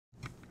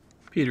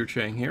Peter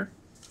Chang here,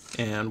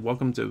 and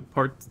welcome to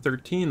part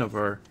 13 of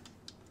our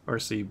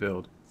RC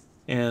build.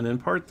 And in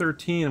part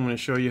 13 I'm going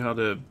to show you how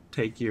to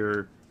take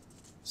your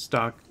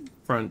stock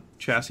front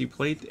chassis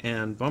plate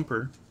and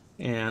bumper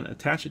and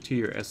attach it to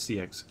your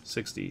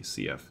SCX-60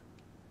 CF.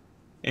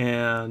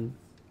 And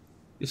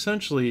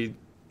essentially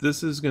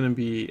this is going to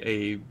be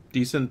a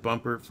decent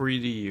bumper for you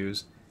to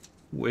use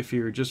if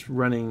you're just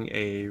running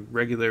a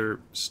regular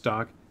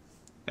stock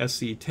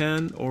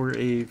SC10 or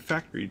a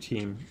factory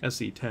team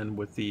SC10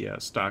 with the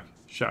stock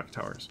shock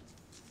towers.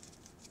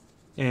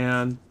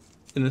 And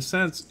in a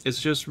sense,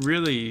 it's just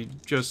really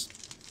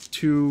just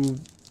two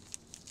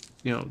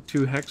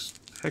hex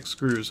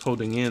screws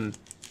holding in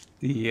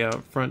the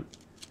front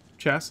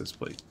chassis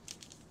plate.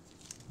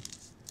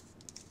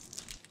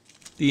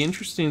 The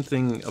interesting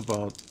thing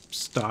about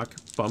stock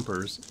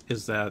bumpers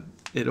is that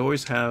it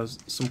always has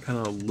some kind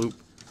of loop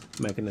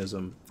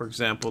mechanism. For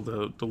example,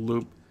 the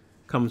loop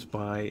comes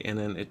by and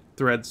then it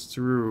threads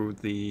through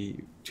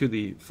to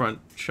the front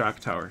shock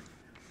tower.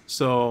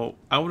 So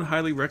I would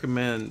highly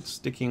recommend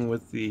sticking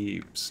with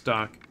the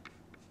stock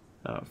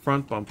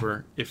front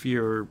bumper if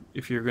you're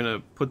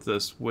gonna put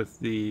this with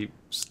the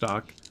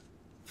stock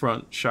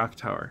front shock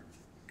tower,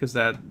 because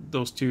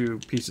those two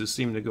pieces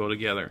seem to go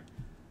together.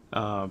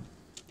 I'm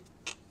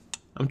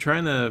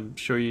trying to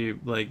show you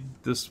like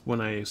this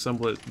when I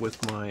assemble it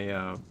with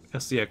my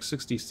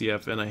SCX-60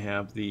 CF, and I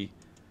have the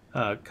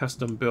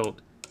custom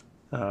built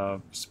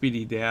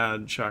Speedy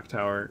Dad shock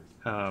tower.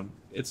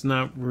 It's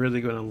not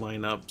really going to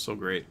line up so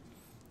great.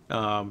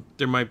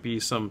 There might be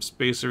some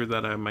spacer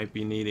that I might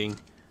be needing,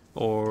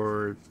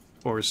 or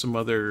some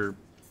other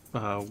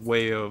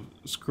way of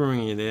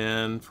screwing it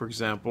in, for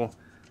example.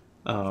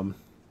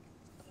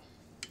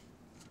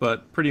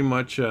 But pretty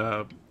much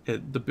the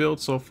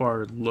build so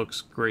far looks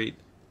great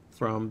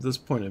from this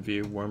point of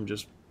view, where I'm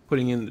just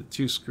putting in the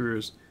two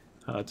screws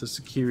to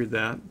secure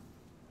that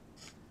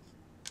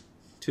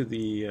to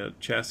the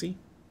chassis,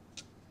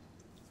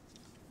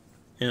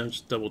 and I'm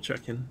just double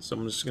checking. So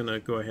I'm just gonna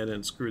go ahead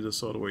and screw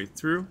this all the way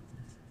through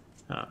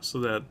so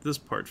that this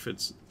part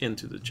fits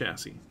into the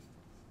chassis.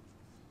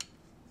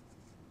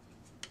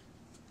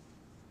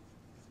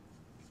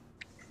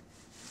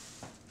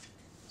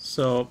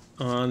 So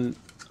on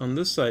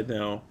this side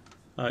now,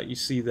 you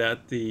see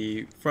that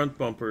the front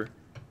bumper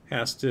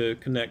has to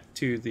connect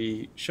to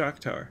the shock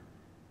tower,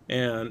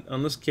 and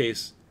on this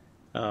case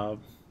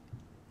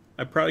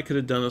I probably could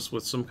have done this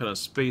with some kind of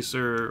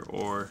spacer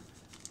or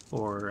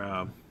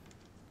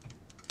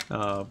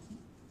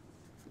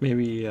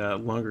maybe a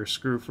longer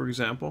screw, for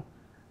example.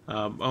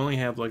 I only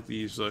have like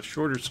these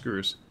shorter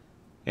screws,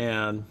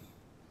 and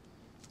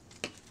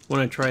when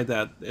I tried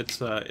that,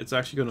 it's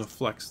actually going to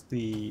flex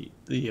the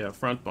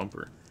front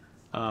bumper.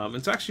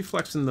 It's actually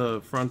flexing the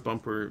front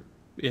bumper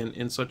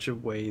in such a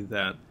way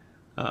that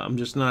I'm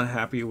just not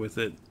happy with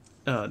it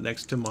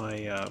next to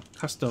my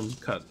custom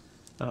cut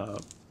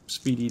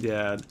Speedy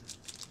Dad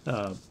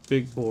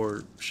big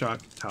bore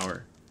shock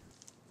tower.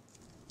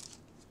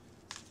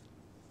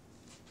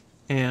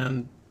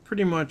 And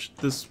pretty much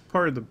this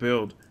part of the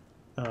build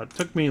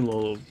took me a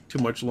little too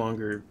much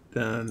longer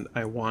than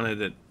I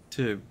wanted it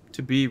to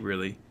be,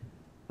 really.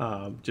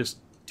 Just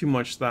too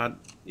much thought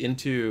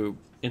into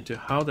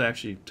how to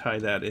actually tie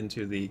that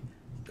into the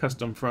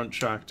custom front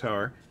shock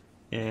tower,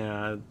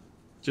 and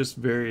just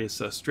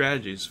various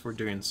strategies for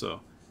doing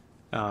so.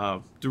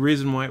 The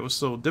reason why it was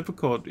so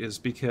difficult is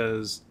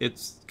because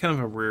it's kind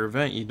of a rare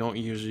event. You don't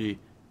usually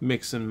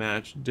mix and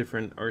match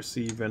different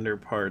RC vendor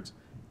parts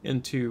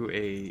into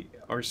a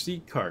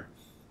RC car,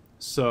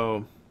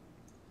 so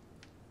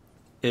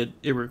it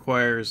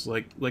requires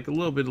like a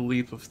little bit of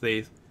leap of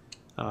faith,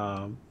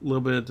 a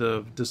little bit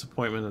of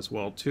disappointment as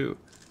well too.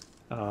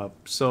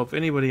 So if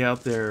anybody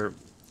out there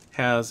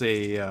has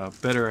a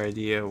better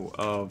idea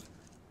of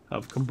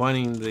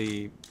combining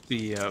the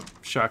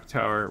shock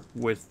tower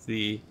with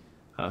the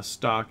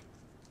stock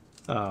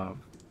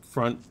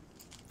front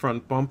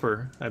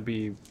bumper, I'd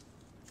be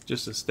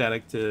just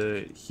ecstatic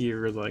to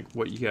hear like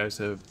what you guys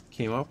have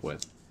came up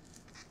with.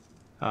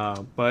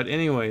 But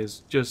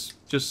anyways, just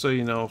so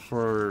you know,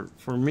 for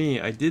me,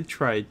 I did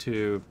try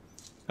to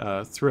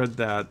thread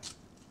that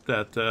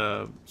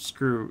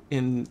screw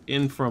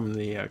in from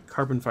the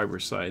carbon fiber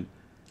side,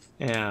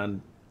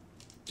 and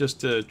just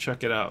to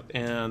check it out,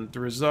 and the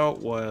result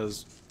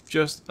was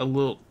just a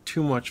little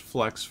too much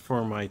flex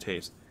for my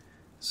taste,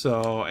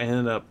 so I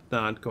ended up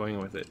not going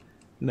with it.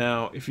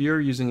 Now if you're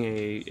using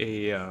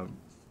a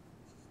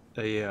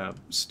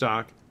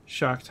stock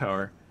shock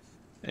tower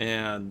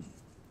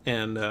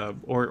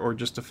or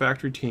just a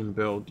factory team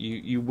build,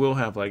 you will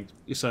have like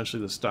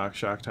essentially the stock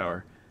shock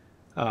tower.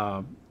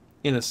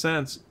 In a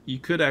sense, you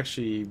could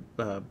actually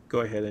go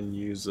ahead and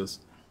use this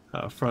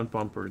front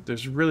bumper.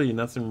 There's really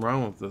nothing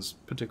wrong with this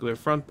particular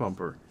front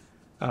bumper.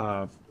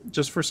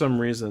 Just for some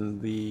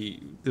reason, the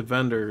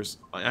vendors,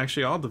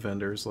 actually all the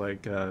vendors,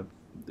 like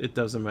it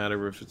doesn't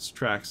matter if it's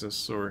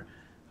Traxxas or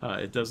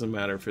it doesn't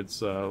matter if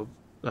it's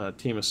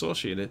Team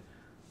Associated,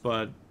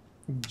 but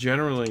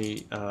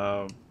generally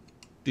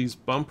these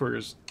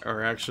bumpers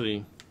are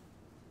actually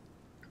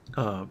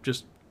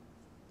just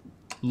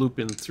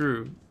looping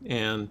through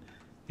and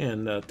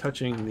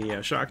touching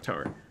the shock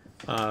tower.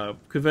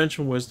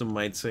 Conventional wisdom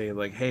might say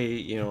like, hey,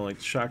 you know, like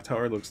the shock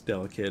tower looks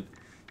delicate.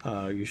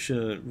 You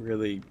shouldn't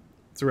really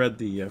thread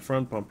the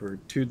front bumper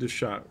to the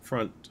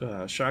front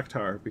shock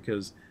tower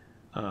because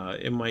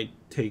it might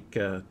take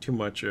too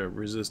much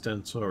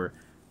resistance, or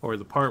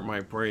the part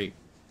might break.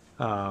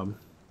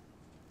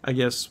 I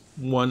guess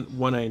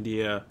one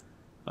idea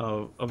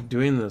of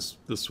doing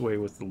this way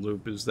with the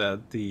loop is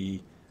that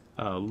the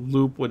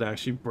loop would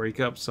actually break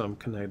up some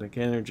kinetic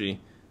energy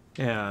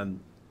and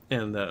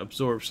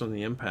absorb some of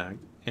the impact,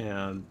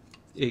 and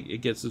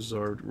it gets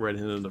absorbed right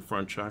into the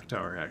front shock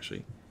tower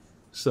actually.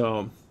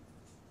 So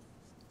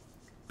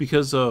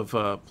because of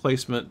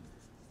placement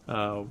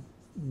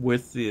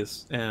with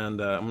this,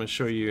 and I'm going to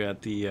show you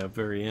at the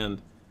very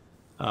end.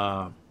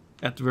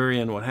 At the very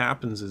end, what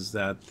happens is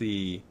that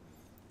the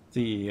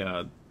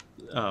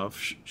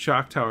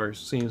shock tower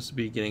seems to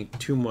be getting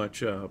too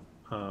much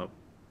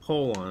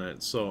pull on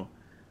it. So,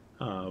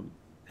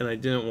 and I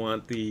didn't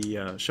want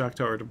the shock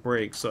tower to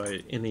break, so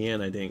in the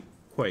end I didn't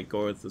quite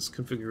go with this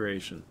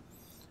configuration.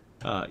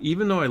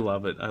 Even though I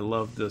love it, I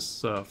love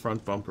this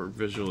front bumper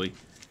visually.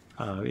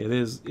 It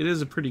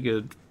is a pretty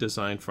good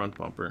designed front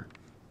bumper.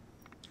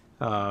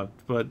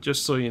 But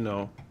just so you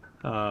know,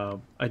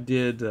 I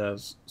did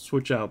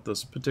switch out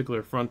this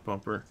particular front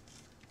bumper.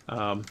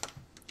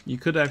 You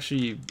could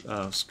actually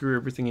screw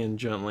everything in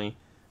gently,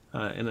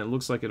 and it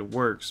looks like it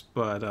works.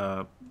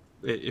 But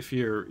if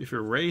you're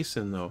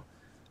racing though,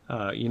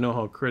 you know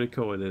how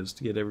critical it is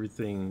to get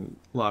everything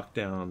locked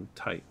down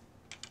tight.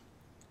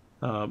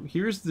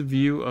 Here's the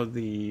view of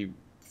the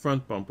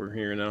front bumper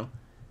here now,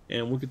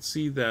 and we could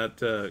see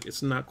that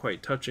it's not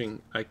quite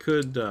touching. I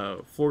could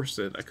force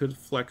it. I could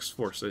flex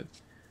force it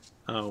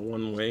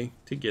one way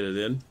to get it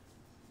in.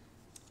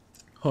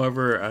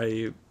 However,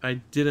 I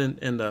didn't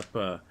end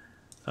up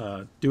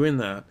doing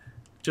that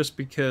just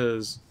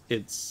because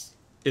it's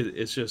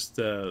just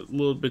a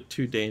little bit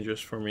too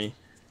dangerous for me.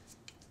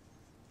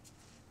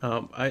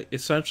 I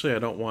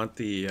don't want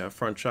the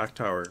front shock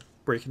tower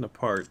breaking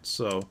apart,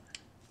 so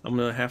I'm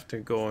gonna have to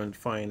go and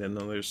find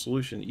another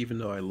solution, even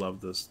though I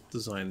love this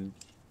design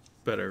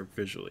better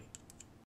visually.